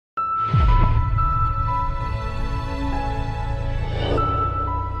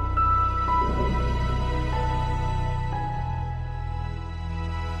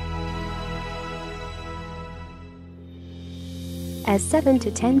As 7 to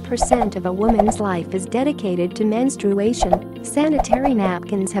 10% of a woman's life is dedicated to menstruation, sanitary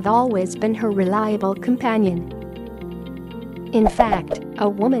napkins have always been her reliable companion. In fact, a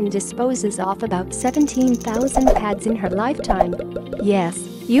woman disposes of about 17,000 pads in her lifetime. Yes,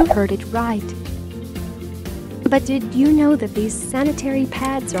 you heard it right. But did you know that these sanitary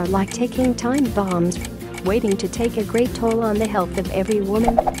pads are like ticking time bombs, waiting to take a great toll on the health of every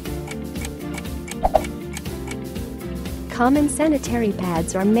woman? Common sanitary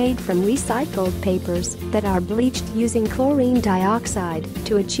pads are made from recycled papers that are bleached using chlorine dioxide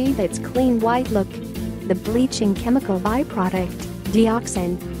to achieve its clean white look. The bleaching chemical byproduct,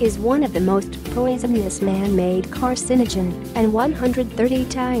 dioxin, is one of the most poisonous man-made carcinogen and 130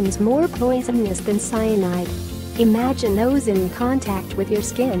 times more poisonous than cyanide. Imagine those in contact with your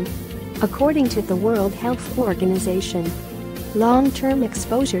skin. According to the World Health Organization, long-term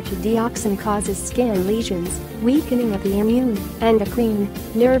exposure to dioxin causes skin lesions, weakening of the immune, endocrine,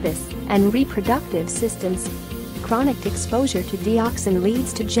 nervous, and reproductive systems. Chronic exposure to dioxin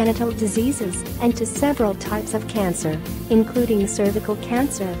leads to genital diseases and to several types of cancer, including cervical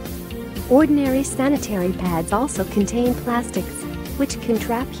cancer. Ordinary sanitary pads also contain plastics, which can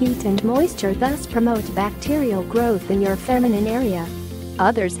trap heat and moisture, thus promote bacterial growth in your feminine area.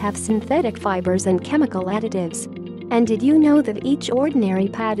 Others have synthetic fibers and chemical additives. And did you know that each ordinary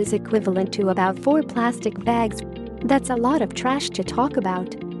pad is equivalent to about 4 plastic bags? That's a lot of trash to talk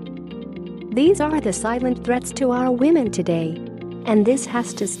about. These are the silent threats to our women today. And this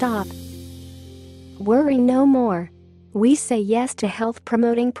has to stop. Worry no more. We say yes to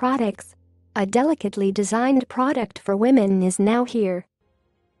health-promoting products. A delicately designed product for women is now here.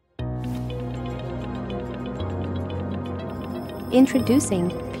 Introducing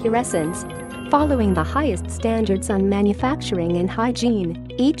Puressence. Following the highest standards on manufacturing and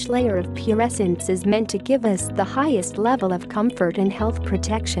hygiene, each layer of Puressence is meant to give us the highest level of comfort and health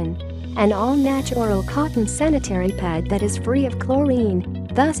protection. An all-natural cotton sanitary pad that is free of chlorine,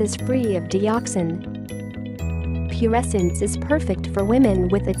 thus is free of dioxin. Puressence is perfect for women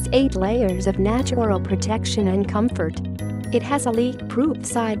with its 8 layers of natural protection and comfort. It has a leak-proof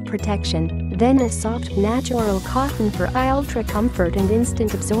side protection, then a soft natural cotton for ultra comfort and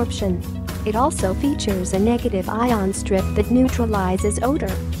instant absorption. It also features a negative ion strip that neutralizes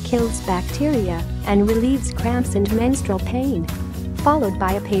odor, kills bacteria, and relieves cramps and menstrual pain. Followed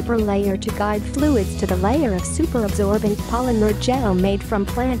by a paper layer to guide fluids to the layer of superabsorbent polymer gel made from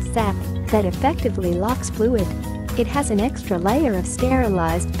plant sap that effectively locks fluid. It has an extra layer of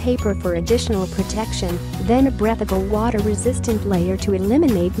sterilized paper for additional protection, then a breathable water-resistant layer to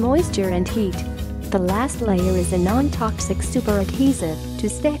eliminate moisture and heat. The last layer is a non-toxic super adhesive to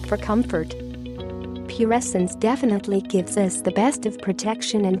stick for comfort. Puressence definitely gives us the best of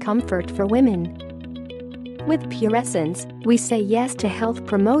protection and comfort for women. With Puressence, we say yes to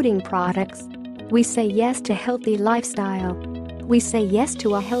health-promoting products. We say yes to healthy lifestyle. We say yes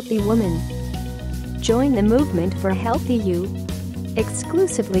to a healthy woman. Join the movement for healthy you.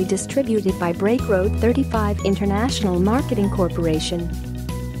 Exclusively distributed by BreakRoad35 International Marketing Corporation.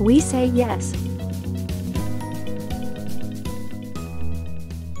 We say yes.